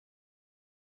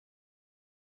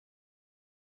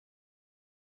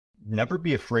never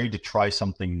be afraid to try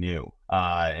something new.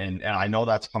 And I know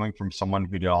that's coming from someone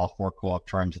who did all four co-op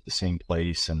terms at the same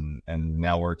place and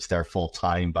now works there full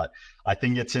time. But I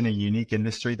think it's in a unique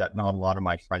industry that not a lot of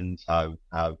my friends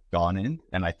have gone in.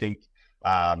 And I think,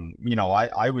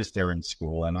 I was there in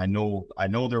school, and I know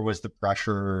there was the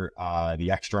pressure, the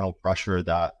external pressure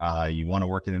that you want to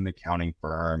work in an accounting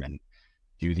firm and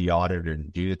do the audit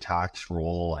and do the tax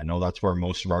role. I know that's where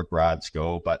most of our grads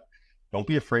go, but don't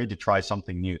be afraid to try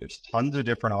something new. There's tons of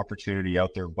different opportunity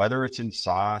out there, whether it's in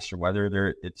SaaS or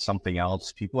whether it's something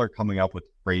else. People are coming up with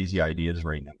crazy ideas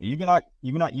right now. Even at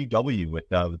UW with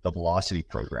the Velocity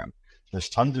program, there's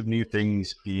tons of new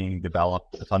things being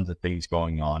developed, tons of things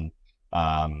going on.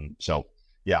 So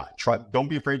yeah, don't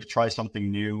be afraid to try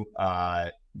something new.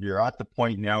 You're at the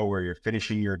point now where you're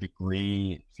finishing your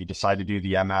degree. If you decide to do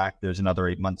the MAC, there's another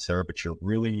 8 months there, but you're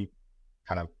really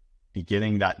kind of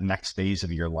beginning that next phase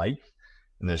of your life.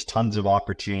 And there's tons of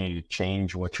opportunity to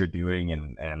change what you're doing.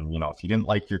 And if you didn't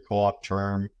like your co-op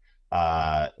term,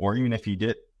 or even if you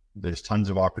did, there's tons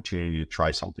of opportunity to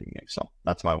try something new. So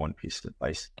that's my one piece of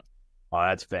advice. Oh,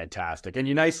 that's fantastic. And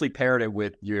you nicely paired it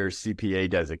with your CPA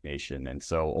designation. And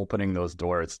so opening those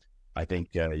doors, I think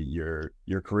your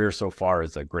career so far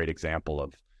is a great example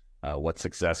of what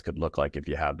success could look like if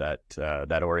you have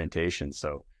that orientation.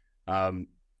 So,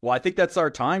 well, I think that's our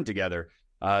time together.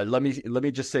 Let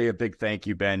me just say a big thank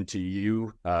you, Ben, to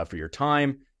you for your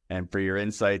time and for your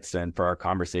insights and for our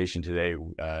conversation today.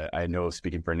 I know,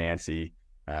 speaking for Nancy,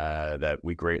 that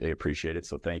we greatly appreciate it.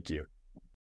 So thank you.